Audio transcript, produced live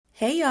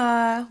Hey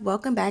y'all,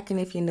 welcome back. And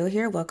if you're new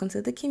here, welcome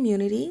to the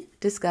community.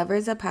 Discover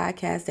is a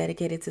podcast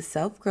dedicated to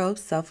self growth,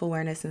 self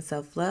awareness, and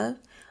self love.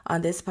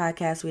 On this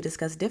podcast, we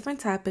discuss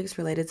different topics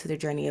related to the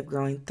journey of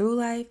growing through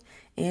life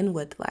and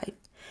with life,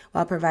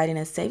 while providing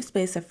a safe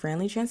space of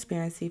friendly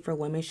transparency for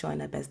women showing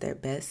up as their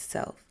best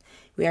self.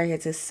 We are here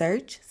to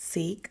search,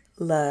 seek,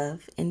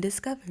 love, and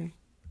discover.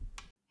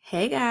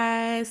 Hey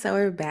guys, so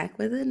we're back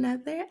with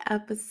another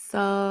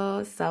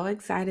episode. So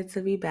excited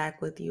to be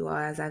back with you all,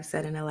 as I've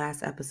said in the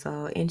last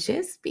episode, and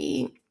just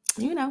be,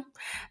 you know,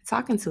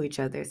 talking to each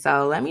other.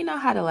 So let me know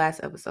how the last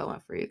episode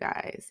went for you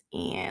guys,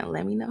 and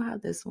let me know how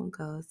this one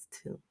goes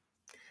too.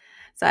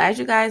 So, as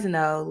you guys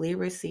know,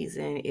 Libra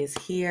season is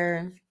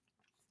here.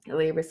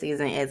 Libra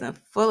season is in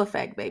full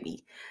effect,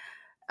 baby.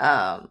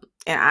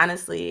 And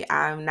honestly,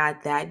 I'm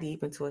not that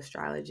deep into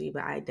astrology,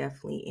 but I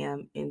definitely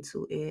am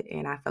into it.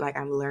 And I feel like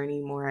I'm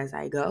learning more as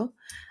I go.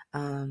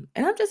 And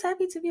I'm just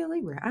happy to be a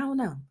Libra. I don't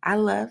know. I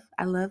love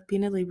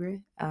being a Libra.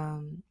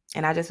 And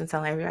I just been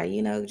telling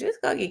everybody,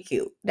 just go get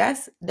cute.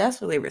 That's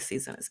what Libra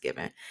season is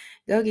giving.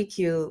 Go get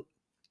cute.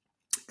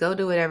 Go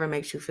do whatever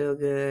makes you feel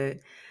good.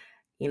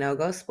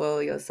 Go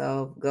spoil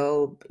yourself.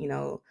 Go,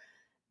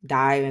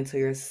 dive into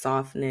your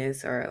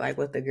softness, or like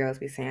what the girls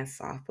be saying,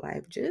 soft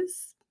life.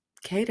 Just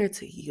cater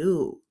to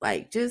you.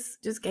 Like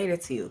just cater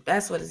to you.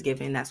 That's what it's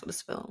giving. That's what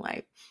it's feeling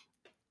like.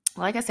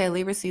 Like I said,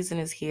 Libra season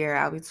is here.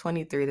 I'll be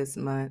 23 this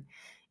month.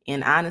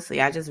 And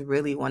honestly, I just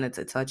really wanted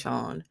to touch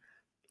on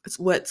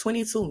what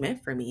 22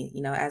 meant for me.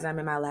 As I'm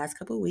in my last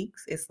couple of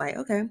weeks, it's like,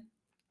 okay,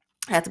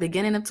 at the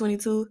beginning of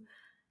 22,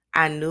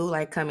 I knew,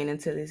 like, coming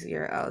into this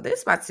year, oh,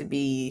 this about to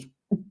be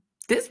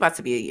a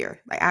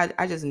year. Like,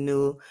 I just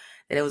knew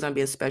that it was gonna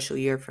be a special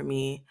year for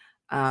me.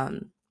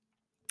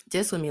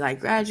 Just with me, like,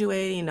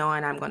 graduating,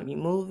 knowing I'm gonna be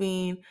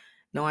moving,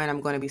 knowing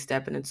I'm gonna be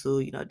stepping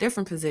into,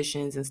 different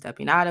positions and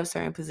stepping out of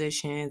certain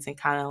positions, and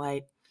kind of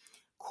like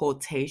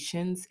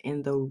quotations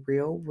in the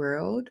real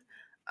world.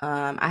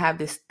 I have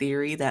this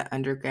theory that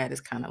undergrad is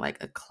kind of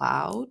like a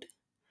cloud,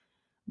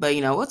 but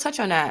we'll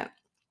touch on that.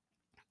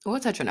 We'll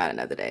touch on that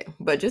another day.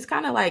 But just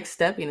kind of like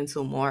stepping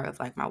into more of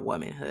like my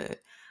womanhood.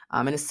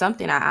 And it's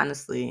something I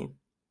honestly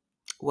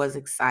was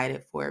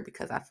excited for,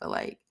 because I feel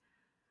like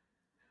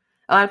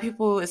a lot of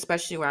people,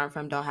 especially where I'm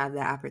from, don't have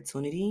that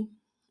opportunity.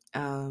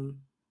 Um,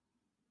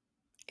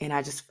 and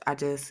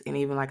and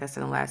even like I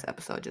said in the last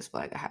episode, just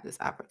feel like I have this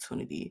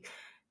opportunity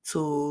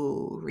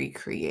to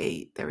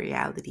recreate the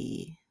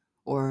reality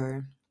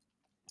or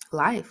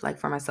life, like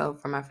for myself,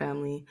 for my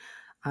family,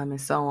 and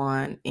so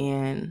on.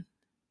 And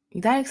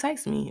that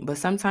excites me. But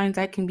sometimes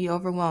that can be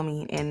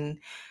overwhelming and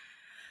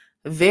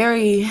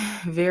very,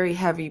 very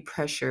heavy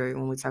pressure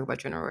when we talk about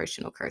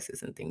generational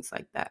curses and things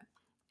like that.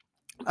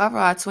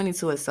 Overall,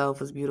 22 itself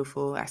was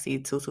beautiful. I see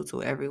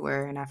 222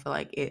 everywhere, and I feel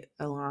like it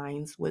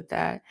aligns with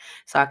that.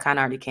 So I kind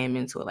of already came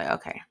into it like,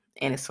 okay,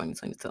 and it's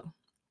 2022.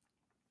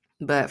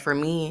 But for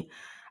me,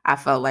 I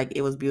felt like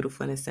it was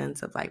beautiful in the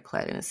sense of like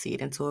planting a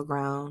seed into a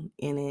ground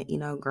and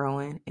it,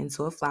 growing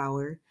into a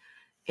flower.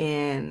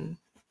 And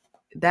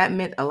that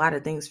meant a lot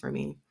of things for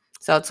me.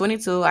 So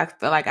 22, I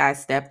feel like I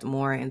stepped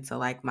more into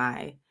like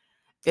my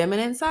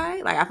feminine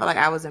side. Like, I feel like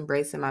I was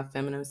embracing my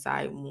feminine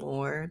side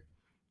more.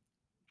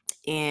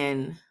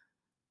 And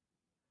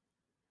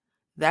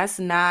that's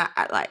not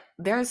like,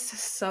 there's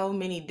so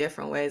many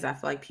different ways I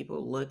feel like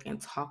people look and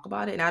talk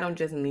about it. And I don't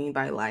just mean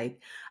by like,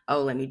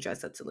 oh, let me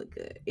dress up to look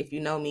good. If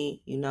you know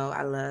me,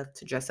 I love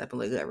to dress up and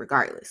look good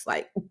regardless.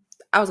 Like,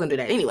 I was gonna do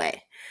that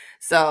anyway.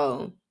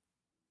 So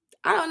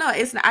I don't know.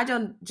 I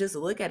don't just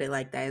look at it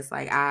like that. It's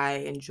like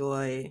I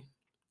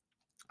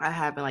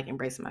have been like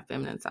embracing my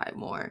feminine side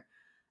more,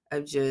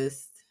 of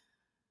just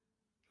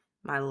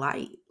my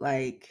light,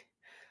 like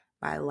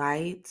my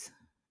light,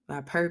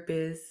 my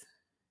purpose,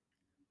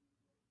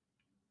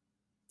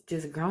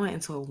 just growing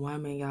into a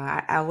woman,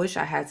 y'all. I wish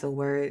I had the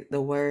words,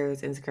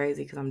 and it's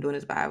crazy because I'm doing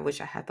this, but I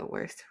wish I had the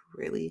words to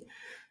really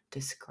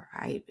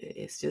describe it.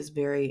 It's just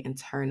very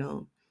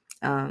internal.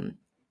 Um,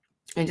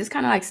 and just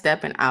kind of like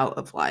stepping out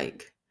of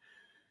like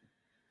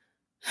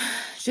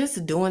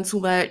just doing too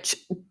much,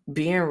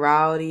 being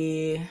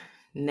rowdy,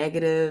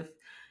 negative,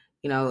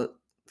 you know,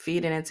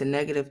 feeding into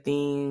negative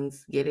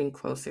things, getting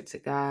closer to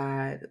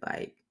God,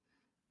 like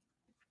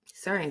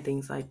certain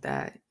things like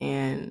that.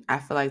 And I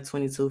feel like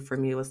 22 for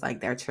me was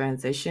like their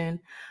transition.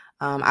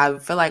 I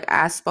feel like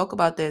I spoke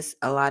about this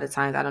a lot of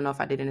times. I don't know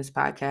if I did in this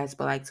podcast,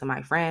 but like to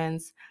my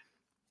friends,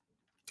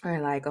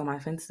 or like on my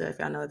Finsta, if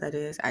y'all know what that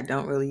is. I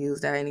don't really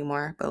use that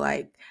anymore. But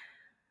like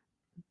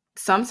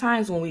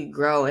sometimes when we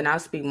grow, and I'll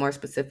speak more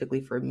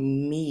specifically for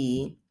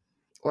me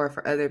or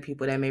for other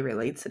people that may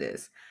relate to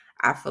this,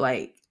 I feel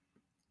like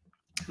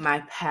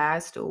my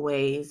past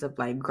ways of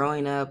like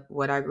growing up,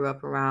 what I grew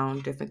up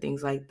around, different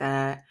things like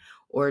that,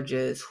 or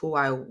just who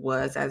I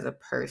was as a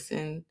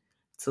person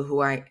to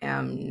who I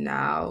am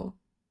now,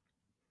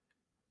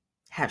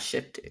 have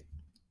shifted.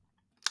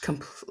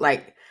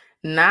 Like,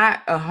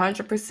 not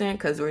 100%,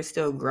 because we're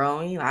still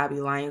growing. I'd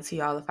be lying to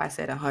y'all if I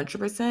said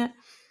 100%,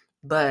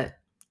 but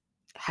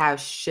have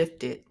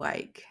shifted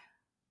like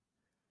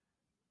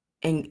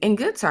in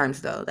good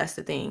terms though. That's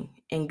the thing.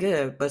 In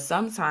good. But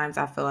sometimes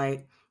I feel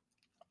like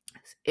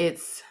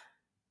it's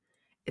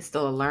it's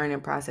still a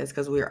learning process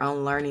because we're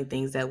unlearning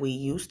things that we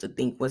used to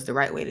think was the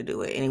right way to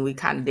do it. And we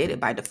kind of did it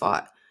by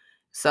default.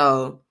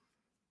 So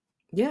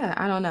yeah,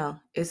 I don't know.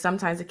 It's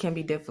sometimes it can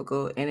be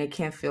difficult and it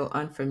can feel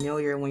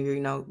unfamiliar when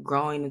you're,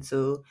 growing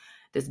into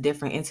this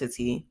different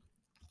entity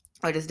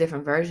or this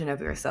different version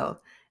of yourself.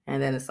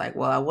 And then it's like,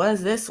 well, I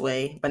was this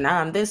way, but now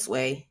I'm this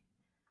way.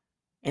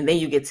 And then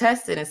you get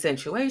tested in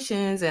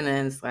situations, and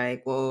then it's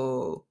like,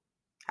 well,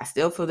 I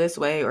still feel this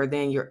way. Or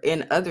then you're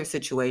in other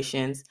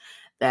situations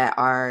that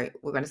are,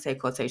 we're going to say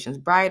quotations,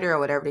 brighter or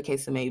whatever the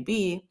case it may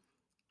be.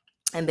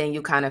 And then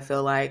you kind of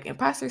feel like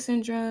imposter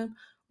syndrome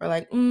or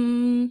like,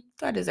 do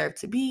I deserve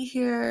to be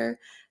here?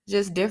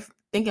 Just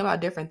thinking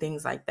about different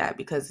things like that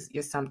because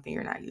you're something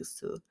you're not used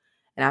to.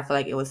 And I feel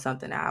like it was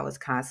something that I was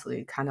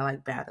constantly kind of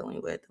like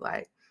battling with,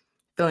 like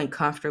feeling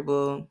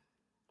comfortable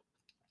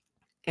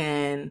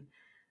and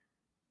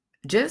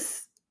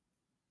just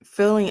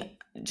feeling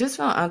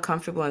feeling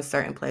uncomfortable in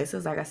certain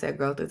places. Like I said,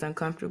 growth is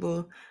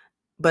uncomfortable,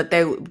 but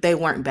they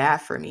weren't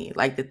bad for me.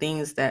 Like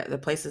the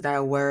places that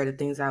I were, the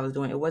things I was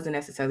doing, it wasn't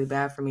necessarily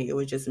bad for me. It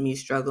was just me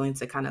struggling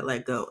to kind of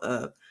let go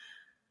of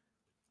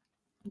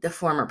the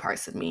former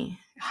parts of me,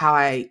 how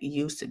I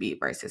used to be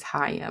versus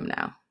how I am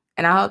now.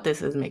 And I hope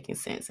this is making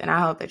sense. And I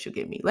hope that you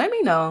get me. Let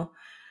me know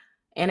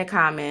in the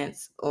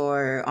comments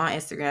or on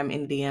Instagram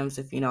in DMs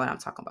if you know what I'm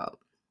talking about.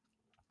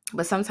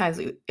 But sometimes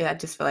I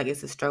just feel like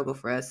it's a struggle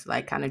for us to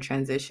like kind of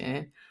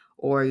transition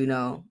or,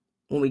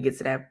 when we get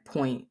to that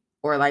point.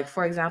 Or like,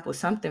 for example,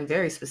 something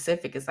very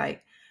specific is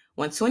like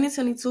when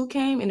 2022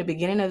 came in the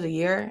beginning of the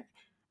year,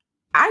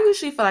 I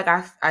usually feel like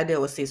I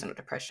deal with seasonal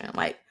depression.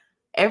 Like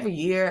every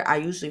year, I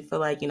usually feel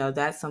like,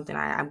 that's something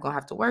I'm going to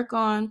have to work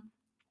on.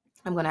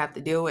 I'm going to have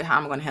to deal with how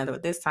I'm going to handle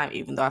it this time,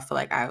 even though I feel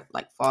like I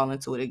like fall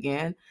into it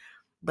again.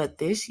 But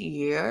this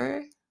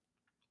year,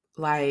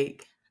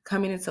 like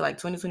coming into like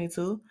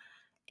 2022,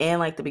 and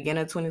like the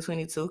beginning of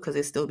 2022 because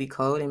it still be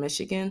cold in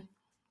Michigan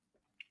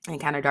and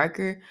kind of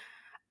darker,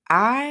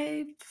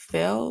 I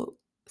felt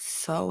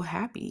so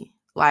happy.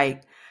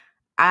 Like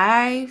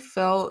I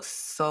felt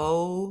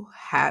so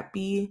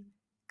happy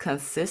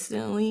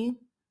consistently.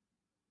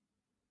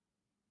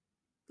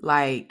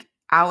 Like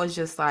I was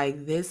just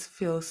like, this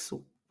feels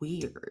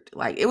weird.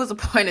 Like it was a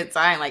point in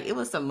time, like it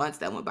was some months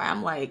that went by.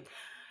 I'm like,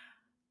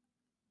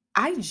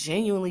 I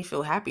genuinely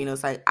feel happy. And it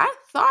was like, I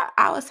thought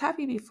I was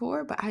happy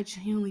before, but I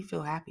genuinely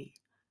feel happy.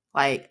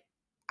 Like,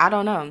 I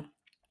don't know.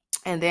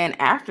 And then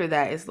after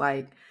that, it's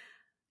like,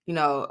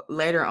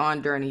 later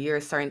on during the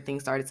year, certain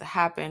things started to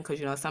happen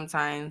because,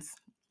 sometimes,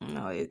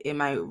 it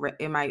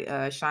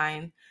might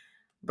shine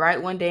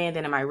bright one day and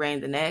then it might rain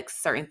the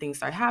next. Certain things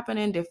start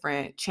happening,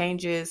 different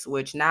changes,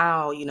 which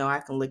now, I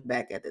can look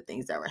back at the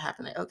things that were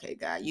happening. Okay,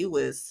 God, you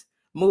was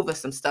moving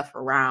some stuff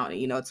around.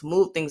 And, to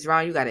move things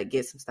around, you got to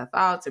get some stuff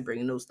out to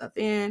bring new stuff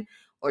in,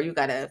 or you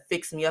got to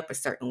fix me up a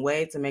certain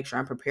way to make sure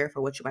I'm prepared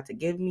for what you're about to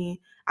give me.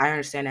 I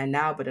understand that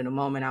now, but in the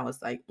moment I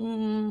was like,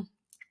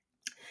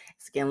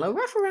 it's getting a little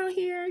rough around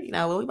here.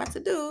 What we about to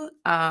do.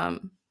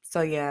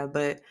 So yeah,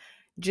 but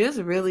just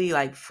really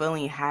like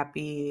feeling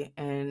happy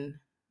and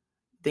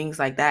things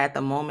like that at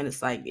the moment,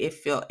 it's like it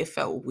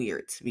felt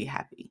weird to be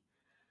happy.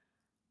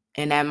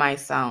 And that might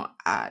sound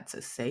odd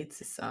to say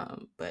to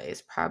some, but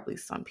it's probably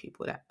some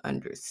people that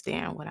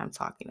understand what I'm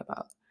talking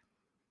about.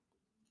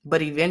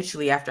 But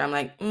eventually after I'm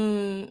like,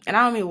 and I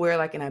don't mean weird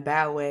like in a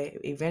bad way.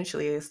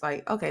 Eventually it's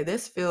like, okay,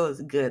 this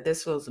feels good.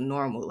 This feels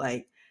normal.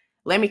 Like,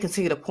 let me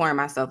continue to pour in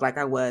myself like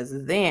I was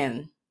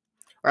then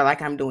or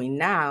like I'm doing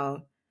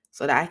now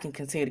so that I can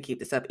continue to keep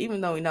this up.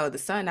 Even though we know the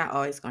sun not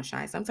always gonna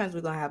shine. Sometimes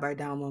we're gonna have our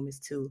down moments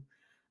too.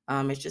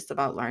 It's just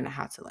about learning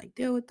how to like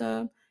deal with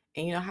them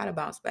and how to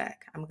bounce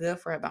back. I'm good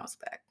for a bounce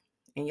back.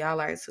 And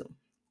y'all are too.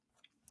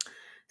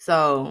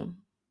 So,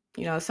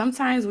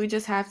 sometimes we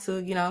just have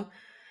to,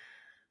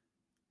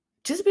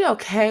 just be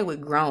okay with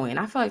growing.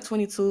 I feel like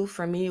 22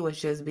 for me was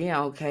just being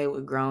okay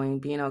with growing,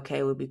 being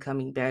okay with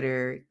becoming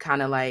better,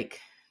 kind of like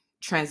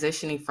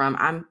transitioning from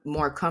I'm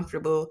more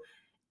comfortable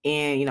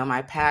in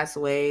my past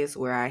ways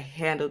where I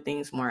handle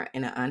things more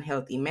in an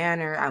unhealthy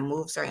manner. I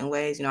move certain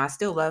ways. I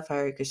still love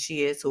her because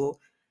she's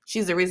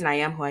the reason I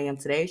am who I am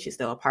today. She's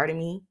still a part of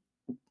me.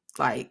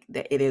 Like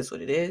that, it is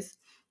what it is.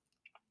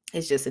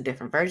 It's just a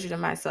different version of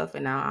myself,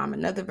 and now I'm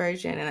another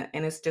version,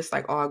 and it's just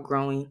like all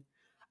growing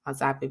on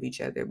top of each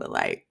other. But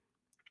like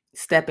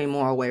stepping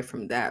more away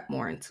from that,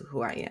 more into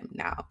who I am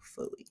now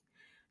fully.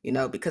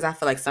 Because I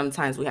feel like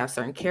sometimes we have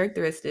certain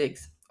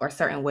characteristics or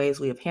certain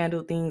ways we have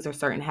handled things or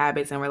certain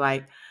habits, and we're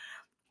like,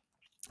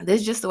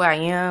 this is just the way I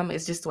am.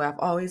 It's just the way I've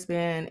always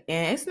been.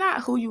 And it's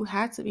not who you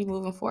have to be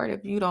moving forward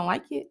if you don't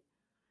like it.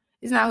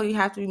 It's not who you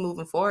have to be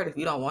moving forward if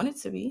you don't want it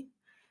to be.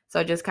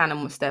 So just kind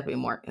of stepping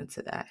more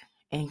into that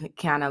and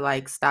kind of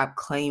like stop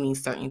claiming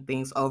certain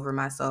things over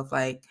myself.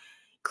 Like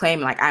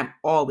claiming like I'm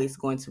always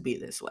going to be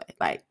this way.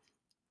 Like,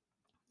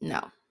 no,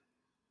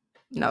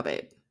 no,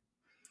 babe.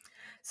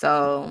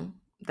 So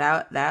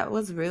that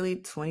was really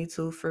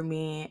 22 for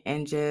me,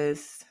 and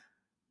just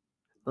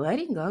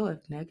letting go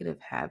of negative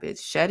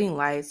habits, shedding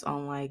lights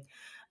on like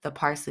the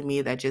parts of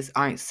me that just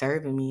aren't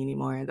serving me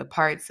anymore, the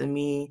parts of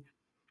me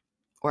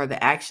or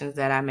the actions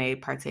that I may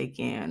partake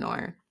in,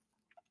 or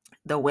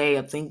the way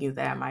of thinking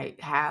that I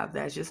might have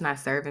that's just not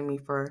serving me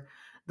for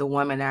the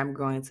woman that I'm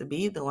going to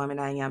be, the woman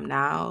I am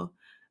now,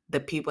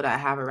 the people that I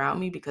have around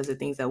me, because the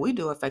things that we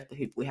do affect the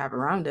people we have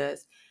around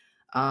us.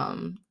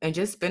 And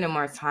just spending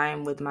more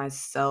time with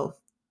myself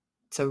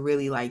to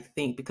really like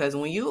think, because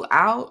when you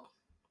out,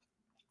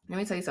 let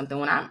me tell you something,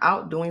 when I'm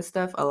out doing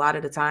stuff a lot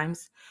of the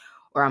times,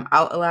 or I'm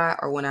out a lot,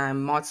 or when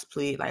I'm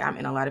multiply, like I'm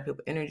in a lot of people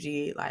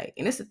energy, like,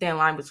 and it's a thin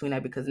line between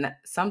that, because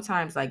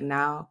sometimes like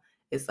now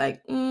it's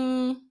like,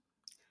 sometimes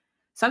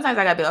I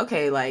gotta be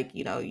okay, like,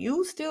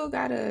 you still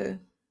gotta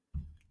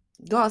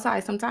go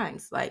outside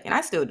sometimes, like, and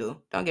I still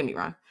do, don't get me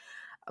wrong,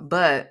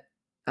 but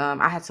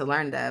I had to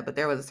learn that. But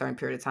there was a certain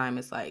period of time,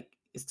 it's like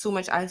it's too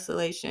much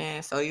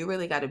isolation, so you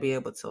really got to be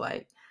able to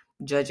like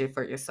judge it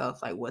for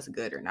yourself, like what's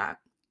good or not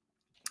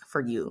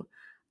for you.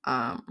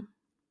 um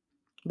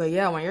but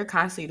yeah, when you're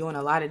constantly doing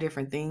a lot of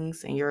different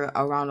things and you're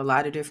around a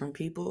lot of different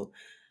people,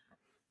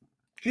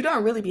 you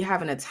don't really be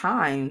having a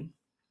time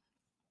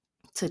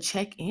to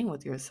check in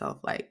with yourself,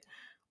 like,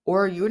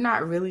 or you're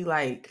not really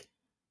like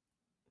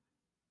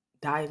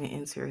diving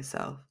into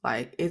yourself.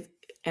 Like it,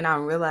 and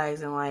I'm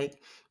realizing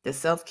like the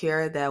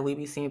self-care that we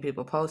be seeing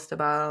people post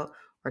about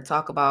or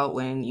talk about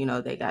when,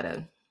 they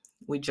gotta,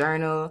 we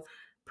journal,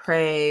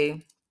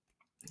 pray,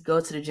 go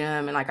to the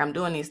gym, and like I'm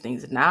doing these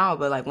things now,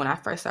 but like when I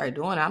first started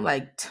doing it, I'm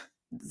like,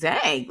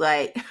 dang,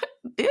 like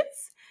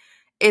this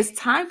is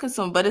time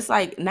consuming, but it's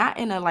like not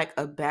in a like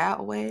a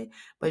bad way,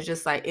 but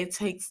just like it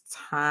takes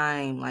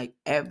time, like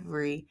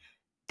every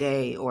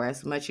day or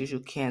as much as you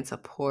can, to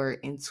pour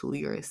into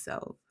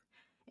yourself.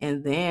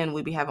 And then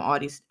we be having all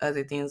these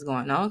other things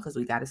going on because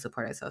we got to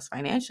support ourselves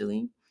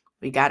financially.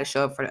 We got to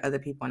show up for the other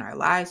people in our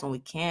lives when we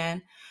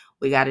can.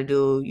 We got to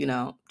do,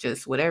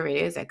 just whatever it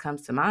is that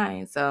comes to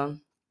mind. So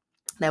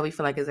that we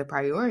feel like is a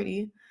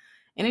priority.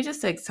 And it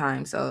just takes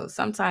time. So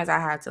sometimes I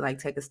have to like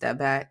take a step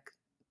back,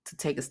 to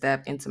take a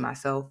step into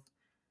myself,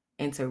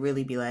 and to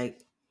really be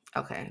like,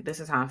 okay, this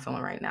is how I'm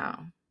feeling right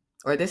now.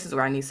 Or this is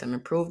where I need some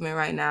improvement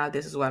right now.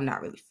 This is what I'm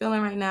not really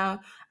feeling right now.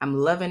 I'm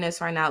loving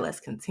this right now. Let's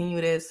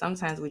continue this.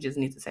 Sometimes we just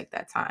need to take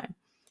that time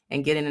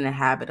and get in the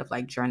habit of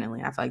like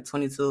journaling. I feel like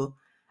 22,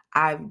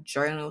 I've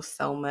journaled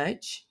so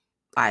much.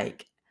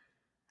 Like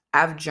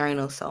I've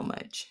journaled so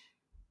much.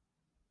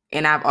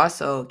 And I've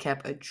also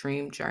kept a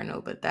dream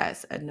journal, but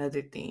that's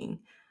another thing.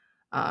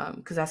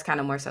 Because that's kind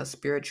of more so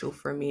spiritual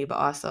for me, but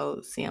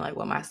also seeing like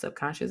what my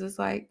subconscious is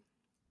like.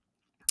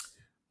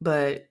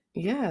 But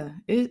yeah,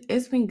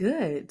 it's been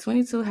good.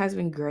 22 has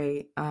been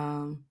great.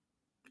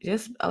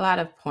 Just a lot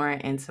of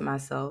pouring into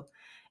myself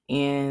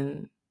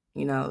and,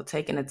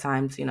 taking the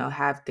time to,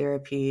 have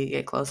therapy,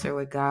 get closer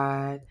with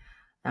God,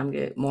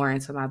 get more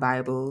into my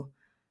Bible,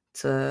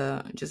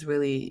 to just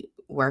really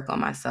work on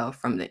myself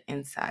from the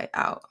inside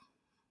out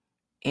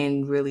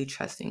and really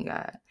trusting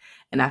God.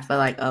 And I feel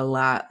like a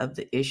lot of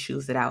the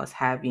issues that I was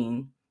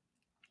having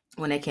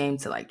when it came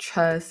to like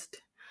trust,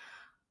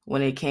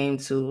 when it came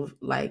to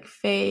like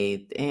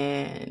faith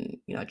and,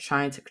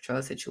 trying to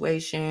control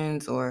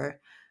situations, or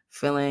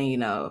feeling,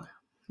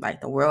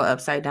 like the world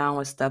upside down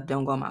when stuff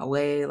don't go my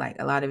way, like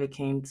a lot of it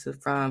came to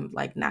from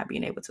like not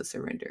being able to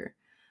surrender,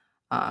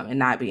 and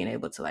not being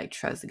able to like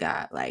trust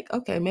God. Like,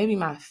 okay, maybe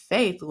my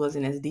faith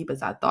wasn't as deep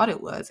as I thought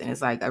it was. And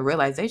it's like a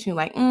realization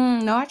like,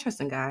 no, I trust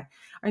in God.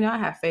 Or no, I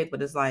have faith,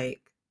 but it's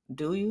like,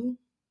 do you?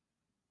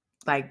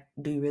 Like,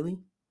 do you really?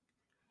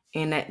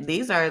 And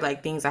these are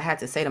like things I had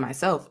to say to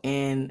myself.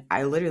 And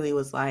I literally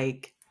was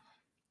like,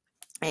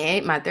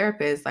 and my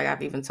therapist, like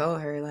I've even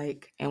told her,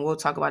 like, and we'll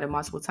talk about it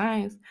multiple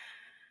times.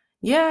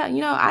 Yeah,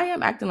 I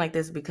am acting like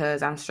this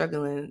because I'm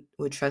struggling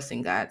with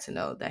trusting God to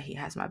know that He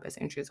has my best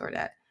interest, or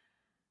that,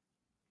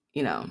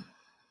 you know,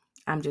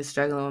 I'm just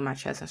struggling with my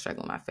chest and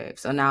struggling with my faith.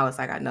 So now it's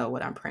like I know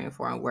what I'm praying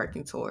for and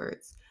working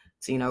towards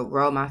to,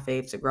 grow my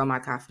faith, to grow my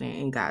confidence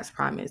in God's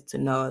promise, to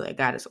know that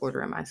God is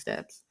ordering my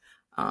steps.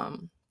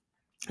 And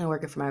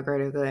working for my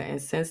greater good.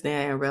 And since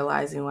then, and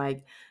realizing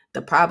like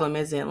the problem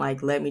isn't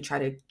like, let me try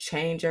to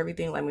change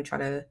everything, let me try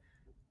to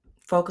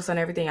focus on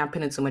everything. I'm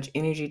putting too much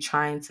energy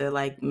trying to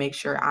like make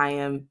sure I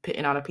am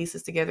putting all the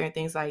pieces together and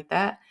things like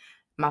that.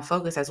 My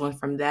focus has went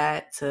from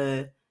that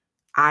to,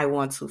 I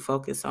want to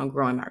focus on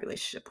growing my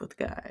relationship with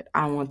God.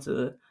 I want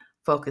to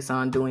focus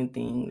on doing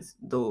things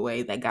the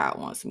way that God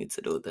wants me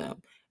to do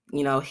them.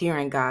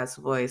 Hearing God's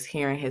voice,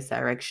 hearing His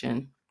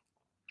direction,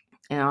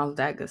 and all of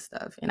that good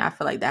stuff. And I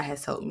feel like that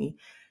has helped me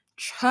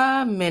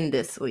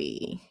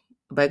tremendously.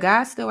 But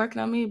God's still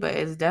working on me, but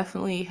it's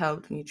definitely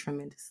helped me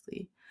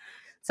tremendously.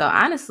 So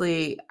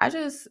honestly, I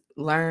just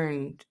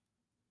learned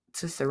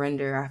to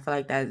surrender. I feel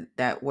like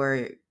that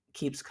word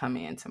keeps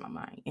coming into my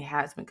mind. It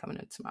has been coming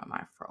into my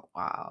mind for a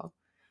while.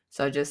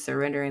 So just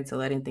surrendering to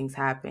letting things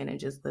happen and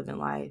just living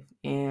life.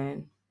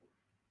 And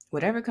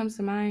whatever comes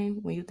to mind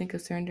when you think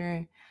of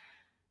surrendering,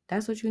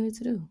 that's what you need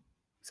to do.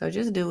 So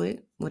just do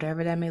it,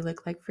 whatever that may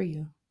look like for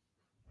you,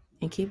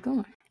 and keep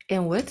going.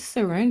 And with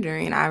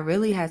surrendering, I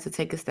really had to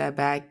take a step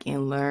back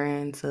and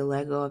learn to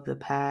let go of the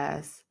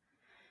past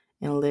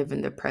and live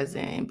in the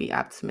present and be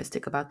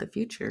optimistic about the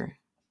future.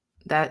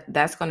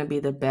 That's going to be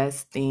the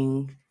best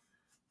thing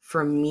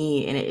for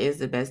me, and it is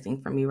the best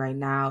thing for me right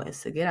now,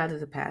 is to get out of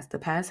the past. The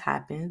past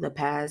happened. The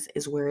past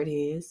is where it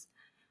is.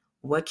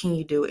 What can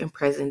you do in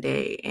present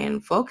day?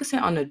 And focusing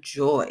on the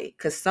joy.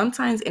 Because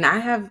sometimes, and I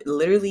have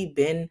literally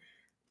been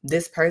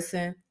this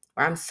person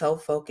where I'm so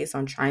focused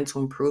on trying to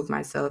improve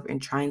myself and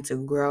trying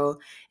to grow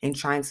and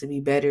trying to be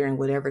better in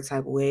whatever type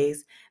of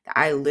ways that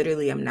I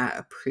literally am not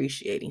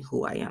appreciating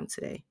who I am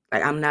today.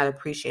 Like, I'm not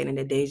appreciating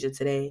the Deja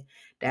today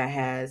that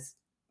has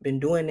been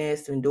doing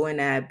this, been doing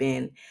that,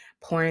 been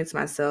pouring into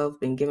myself,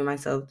 been giving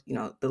myself,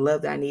 the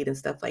love that I need and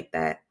stuff like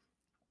that.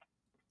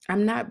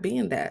 I'm not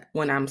being that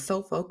when I'm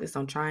so focused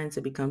on trying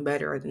to become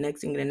better, or the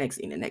next thing, the next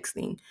thing, the next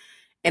thing.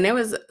 And there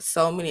was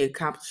so many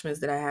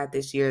accomplishments that I had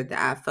this year that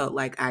I felt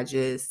like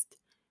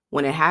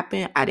when it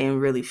happened, I didn't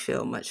really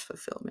feel much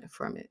fulfillment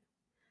from it.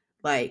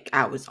 Like,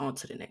 I was on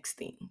to the next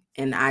thing.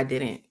 And I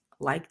didn't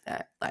like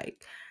that.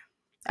 Like,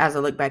 as I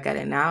look back at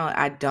it now,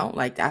 I don't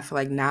like that. I feel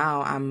like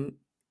now I'm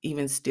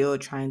even still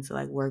trying to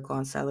like work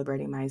on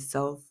celebrating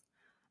myself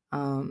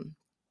um,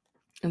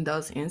 in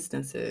those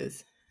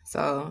instances.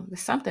 So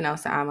there's something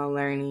else that I'm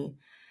learning,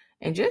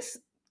 and just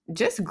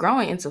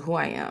growing into who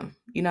I am,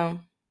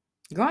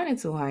 growing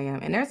into who I am.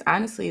 And there's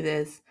honestly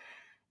this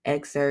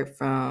excerpt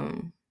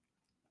from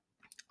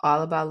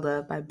All About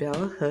Love by Bell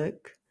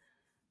Hook.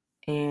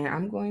 And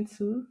I'm going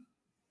to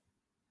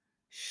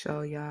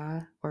show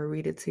y'all or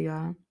read it to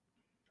y'all.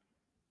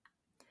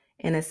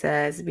 And it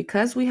says,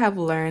 because we have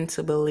learned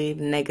to believe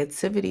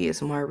negativity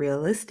is more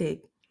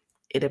realistic,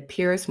 it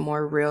appears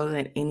more real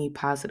than any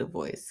positive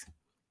voice.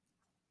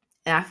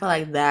 And I feel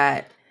like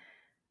that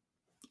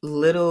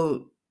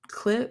little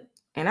clip,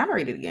 and I'm gonna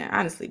read it again,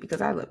 honestly, because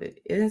I love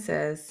it. It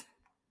says,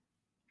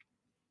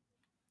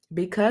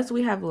 because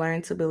we have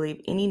learned to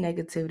believe any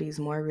negativity is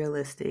more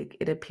realistic,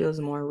 it appeals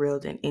more real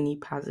than any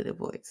positive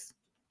voice.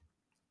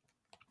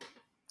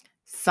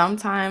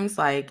 Sometimes,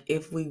 like,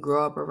 if we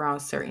grow up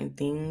around certain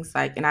things,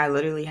 like, and I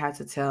literally had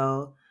to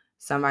tell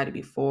somebody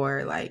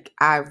before, like,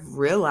 I've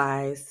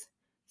realized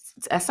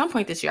at some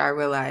point this year, I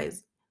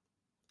realized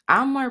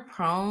I'm more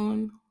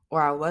prone,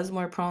 or I was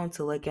more prone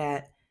to look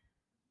at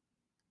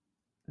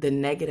the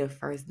negative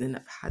first than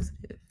the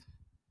positive.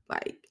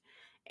 Like,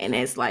 and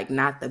it's like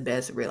not the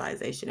best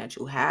realization that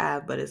you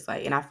have, but it's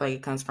like, and I feel like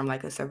it comes from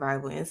like a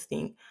survival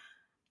instinct.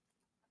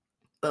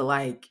 But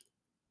like,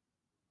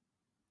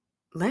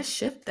 let's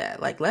shift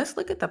that. Like, let's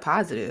look at the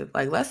positive.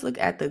 Like, let's look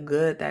at the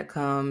good that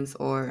comes,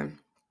 or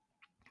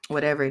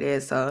whatever it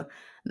is. So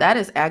that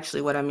is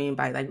actually what I mean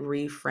by like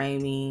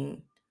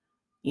reframing,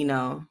 you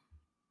know,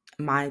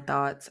 my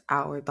thoughts,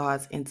 our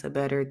thoughts into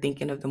better,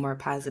 thinking of the more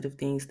positive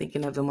things,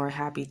 thinking of the more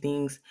happy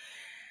things,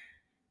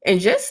 and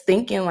just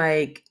thinking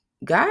like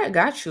God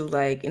got you.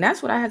 Like, and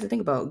that's what I had to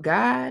think about.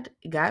 God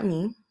got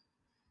me.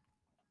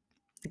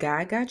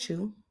 God got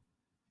you.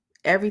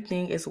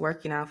 Everything is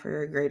working out for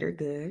your greater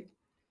good.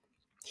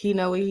 He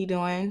know what he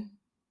doing.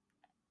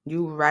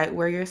 You right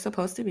where you're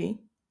supposed to be.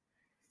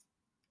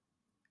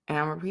 And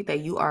I'm gonna repeat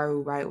that, you are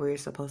right where you're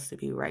supposed to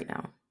be right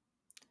now.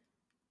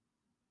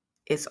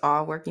 It's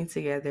all working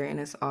together and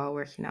it's all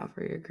working out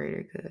for your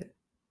greater good.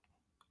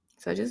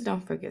 So just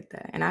don't forget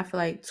that. And I feel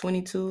like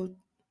 22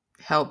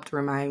 helped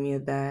remind me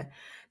of that,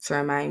 to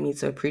remind me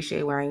to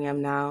appreciate where I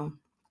am now,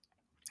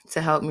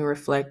 to help me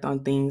reflect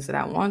on things that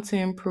I want to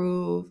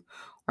improve,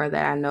 or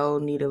that I know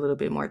need a little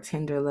bit more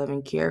tender love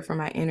and care from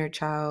my inner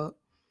child,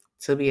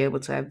 to be able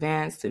to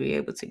advance, to be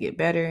able to get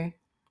better,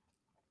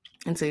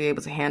 and to be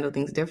able to handle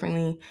things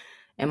differently.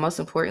 And most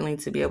importantly,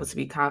 to be able to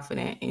be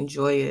confident and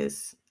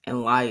joyous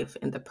in life,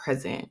 in the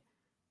present.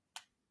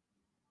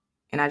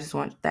 And I just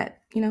want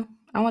that,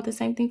 I want the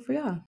same thing for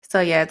y'all.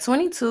 So yeah,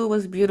 22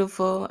 was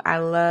beautiful.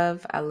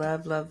 Loved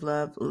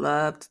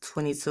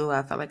 22.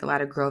 I felt like a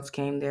lot of growth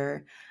came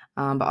there.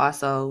 But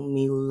also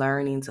me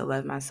learning to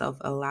love myself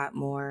a lot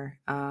more.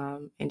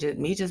 And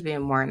just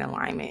being more in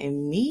alignment,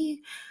 and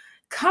me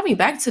coming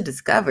back to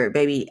discover,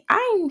 baby,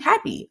 I'm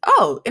happy.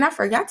 Oh, and I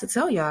forgot to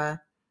tell y'all,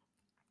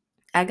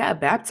 I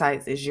got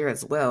baptized this year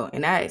as well.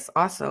 And that is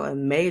also a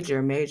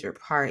major, major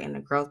part in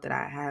the growth that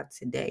I have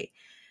today.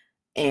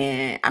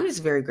 And I'm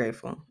just very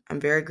grateful.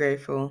 I'm very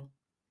grateful.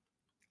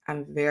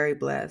 I'm very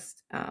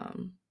blessed.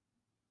 I'm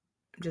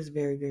just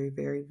very, very,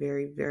 very,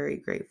 very, very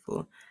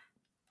grateful.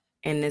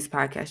 And this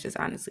podcast just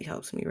honestly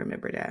helps me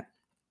remember that.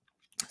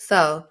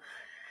 So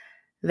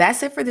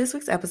that's it for this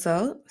week's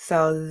episode.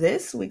 So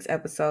this week's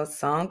episode,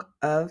 Song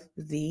of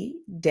the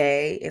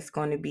Day, is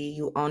going to be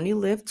You Only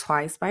Live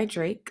Twice by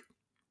Drake.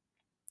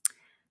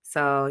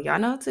 So y'all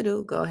know what to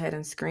do. Go ahead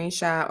and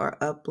screenshot or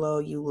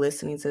upload you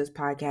listening to this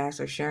podcast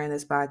or sharing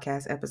this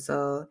podcast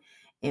episode,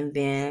 and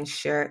then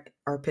share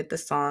or put the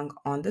song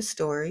on the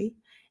story,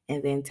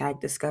 and then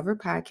tag Discover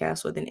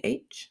Podcast with an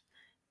H.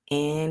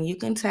 And you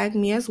can tag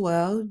me as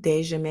well,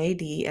 Desiamay,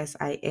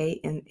 Desiamay,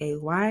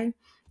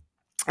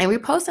 and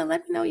repost and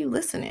let me know you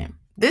listening.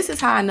 This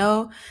is how I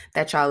know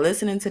that y'all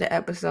listening to the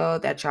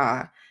episode, that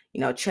y'all,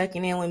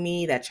 checking in with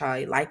me, that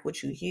y'all like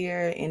what you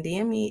hear, and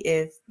DM me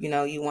if,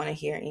 you want to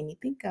hear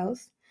anything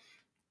else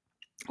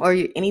or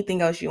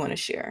anything else you want to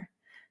share.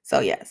 So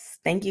yes,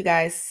 thank you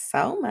guys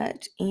so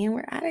much, and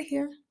we're out of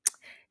here.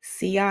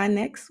 See y'all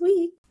next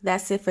week.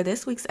 That's it for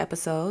this week's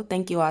episode.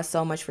 Thank you all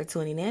so much for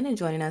tuning in and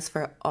joining us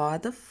for all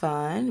the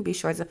fun. Be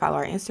sure to follow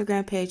our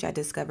Instagram page at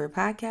Discover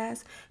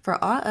Podcast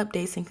for all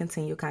updates and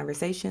continued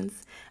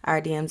conversations.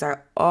 Our DMs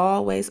are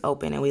always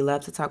open and we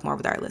love to talk more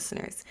with our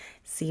listeners.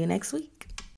 See you next week.